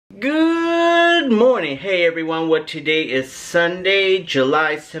Good morning. Hey everyone, what today is Sunday,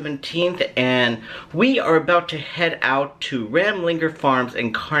 July 17th, and we are about to head out to Remlinger Farms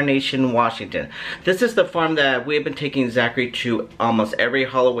in Carnation, Washington. This is the farm that we've been taking Zachary to almost every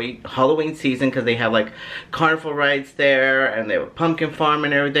Halloween season because they have like carnival rides there and they have a pumpkin farm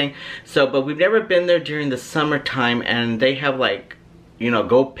and everything. So, but we've never been there during the summertime, and they have like, you know,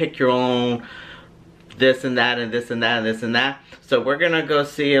 go pick your own this and that and this and that and this and that. So we're gonna go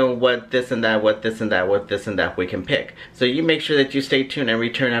see what this and that, what this and that, what this and that we can pick. So you make sure that you stay tuned and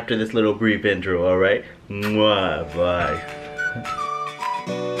return after this little brief intro, alright? Mwah, bye.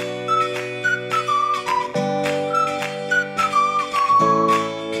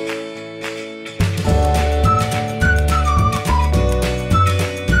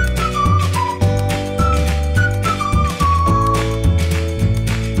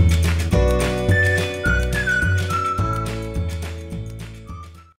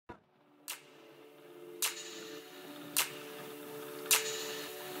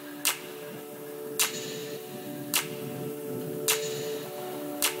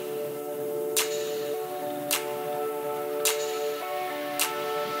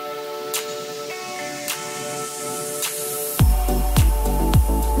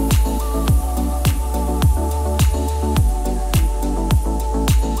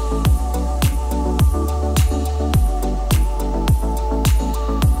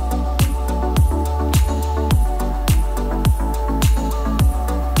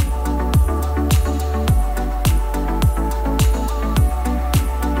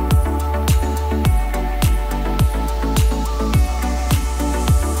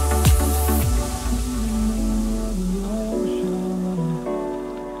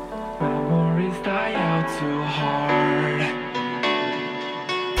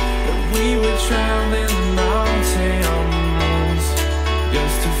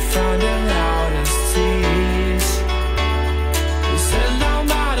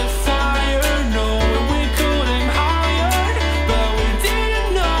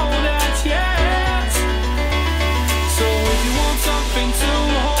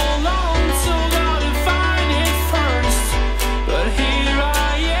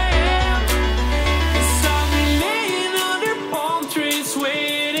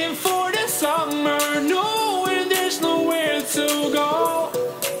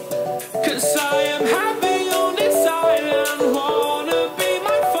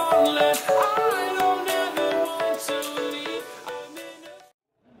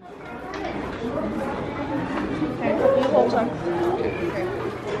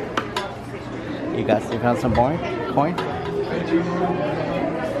 You found some coin? Okay,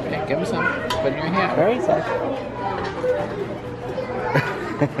 give him some. Put it in your hand. Very sad.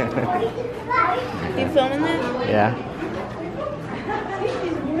 You filming that? Yeah.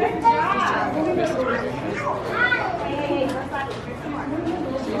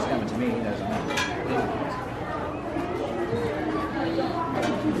 He's coming to me. He doesn't know.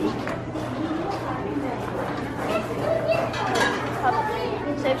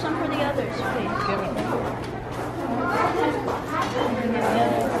 Save some for the others, please. Give him one.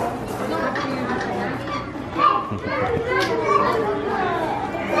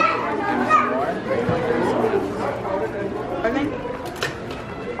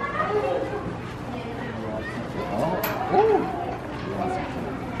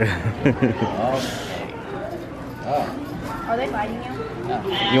 Are they biting you? No.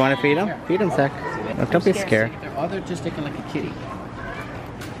 You want to feed them? Feed them, Zach. No, don't be scared. They're just looking like a kitty.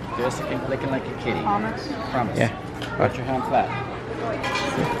 Just looking like a kitty. Promise? Promise. Yeah. Put your hand flat.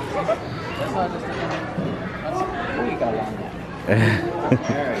 That's all just looking like... Oh, you got along that.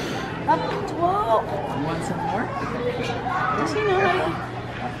 There you go. Up 12. You want some more? Does he know how to...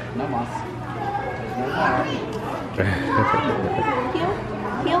 No moss. There's no more.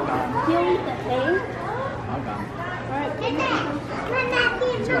 He'll eat the hay. I'm gone. Alright.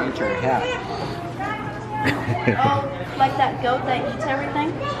 He's going to eat your hat. Oh, like that goat that eats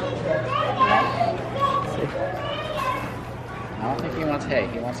everything? I don't think he wants hay.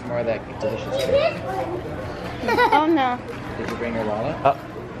 He wants more of that delicious food. Oh no. Did you bring your wallet? Oh.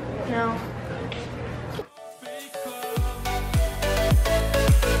 No.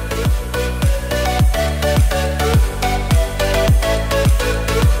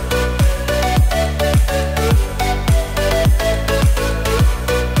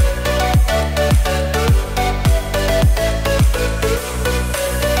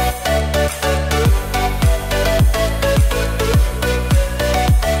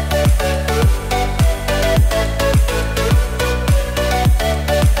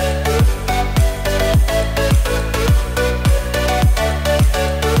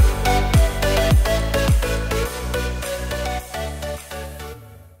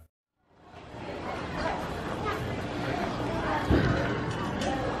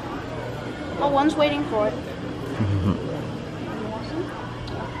 waiting for it.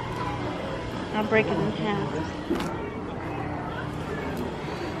 I'll break it in half.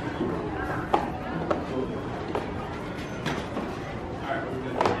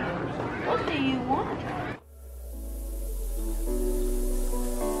 What do you want?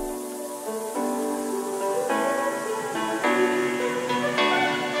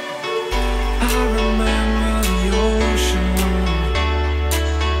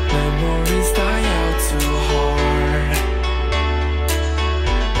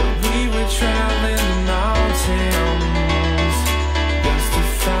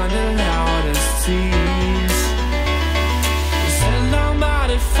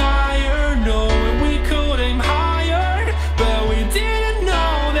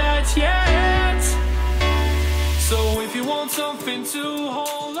 Something to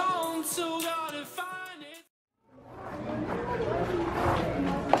hold on to, gotta find it.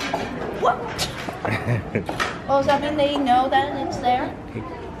 What? Oh, does that mean they know that it's there?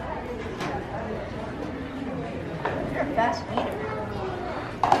 You're a fast eater.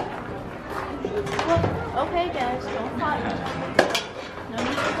 Well, okay guys, don't fight. No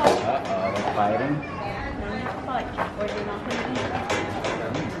need to fight. Uh-oh, they're fighting. No need to fight, or you're not going to eat.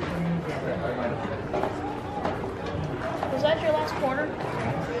 Was that your last quarter?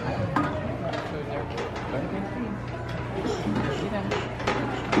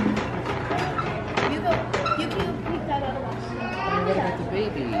 You go. You keep that other one. Look at the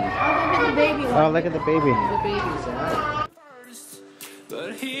baby. I'll go get the baby one. Oh, look at the baby. The baby's out.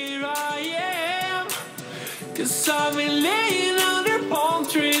 But here I am, 'cause I've been laying under palm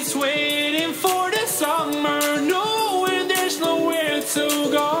trees waiting for the summer, knowing there's nowhere to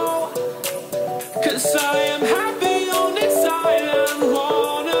go. 'Cause I am happy on this island,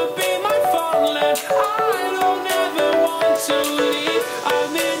 wanna be my farmland. I don't ever want to leave,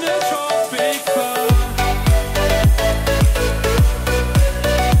 I'm in a tropic club.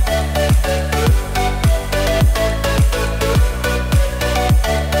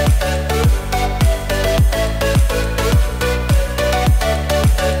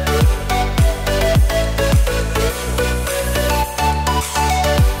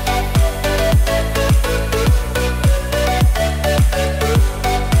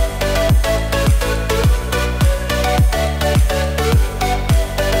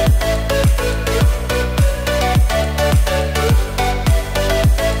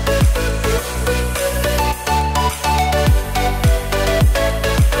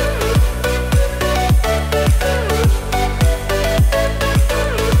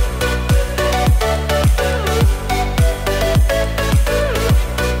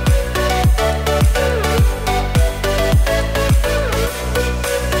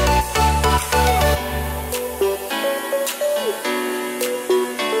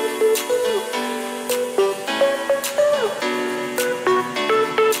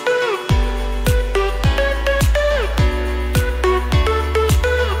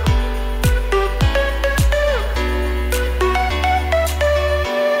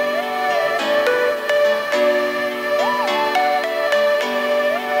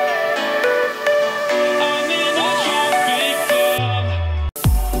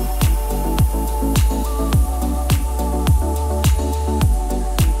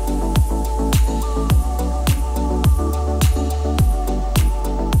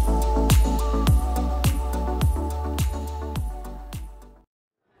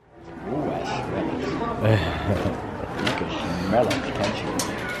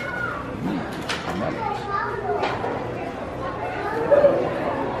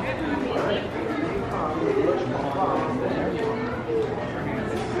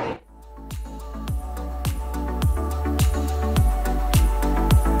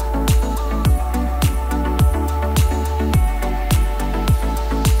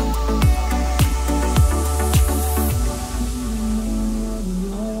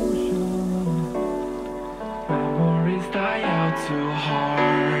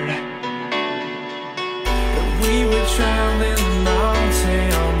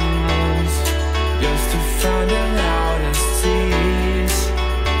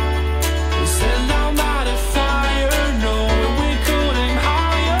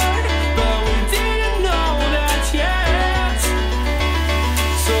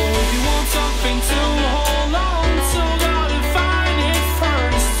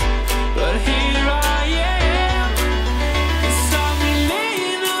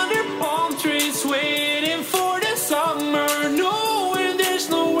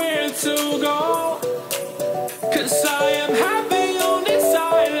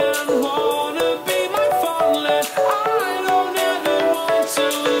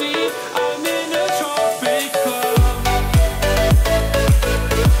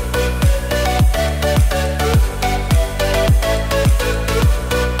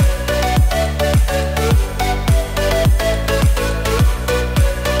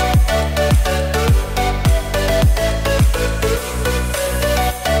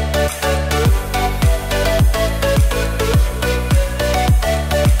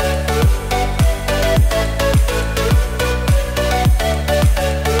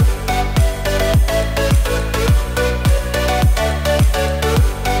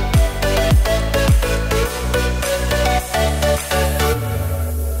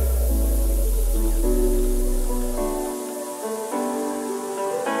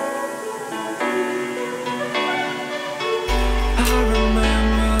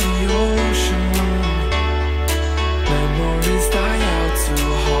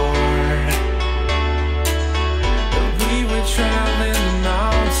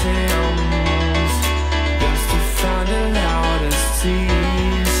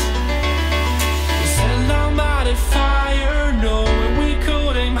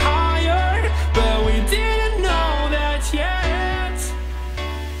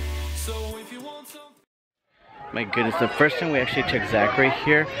 my goodness, the first time we actually took Zachary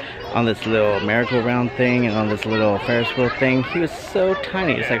here on this little merry-go-round thing and on this little Ferris wheel thing, he was so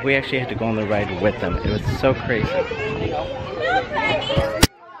tiny. It's like we actually had to go on the ride with him. It was so crazy.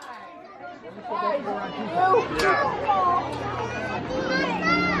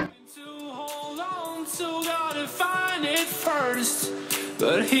 So gotta find it first,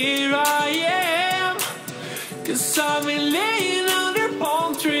 but here I am, 'cause I've been laying under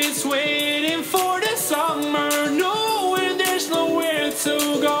palm trees waiting for the summer, knowing there's nowhere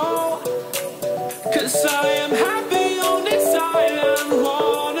to go, 'cause I am happy on this island,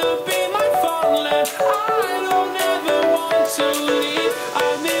 wanna be my farmland, I don't ever want to leave,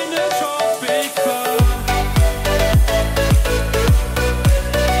 I'm in a tropic club.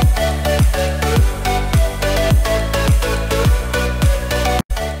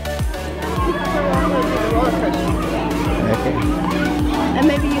 And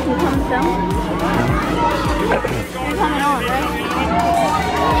maybe you can come down. You're coming on, right?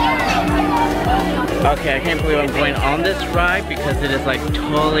 Okay, I can't believe I'm going on this ride because it is like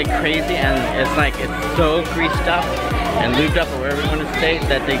totally crazy and it's like it's so greased up and lubed up or wherever you want to say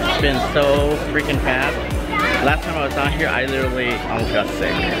that they spin so freaking fast. Last time I was on here, I literally almost got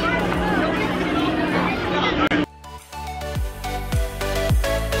sick.